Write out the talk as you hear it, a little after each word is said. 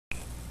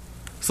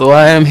So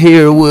I am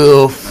here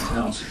with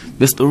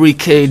Mr.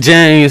 Rick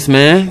James,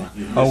 man.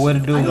 Oh, what to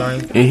do, man?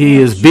 And he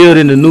is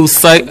building the new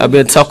site I've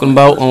been talking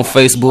about on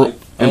Facebook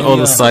and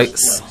other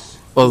sites,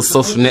 other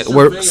social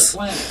networks.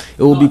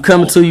 It will be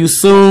coming to you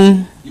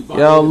soon.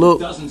 Y'all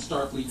look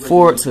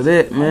forward to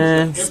that,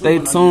 man. Stay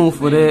tuned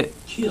for that.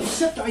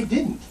 Except I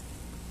didn't.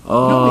 You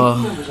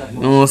know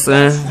what I'm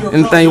saying?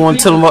 Anything you want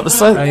to tell them about the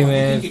site? Hey,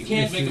 man,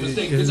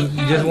 it's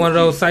just one of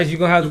those sites you're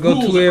going to have to go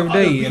to every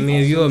day. I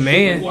mean, if you're a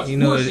man, you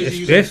know,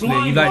 especially,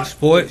 you like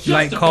sports, you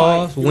like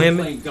cars,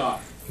 women,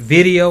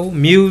 video,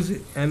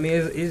 music. I mean,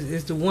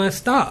 it's the one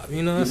stop,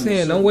 you know what I'm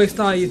saying? Don't waste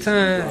all your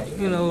time,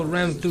 you know,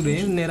 running through the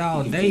internet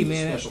all day,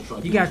 man.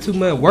 You got too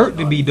much work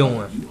to be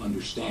doing.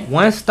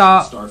 One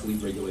stop,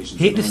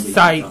 hit the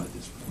site,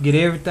 get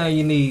everything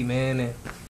you need, man. And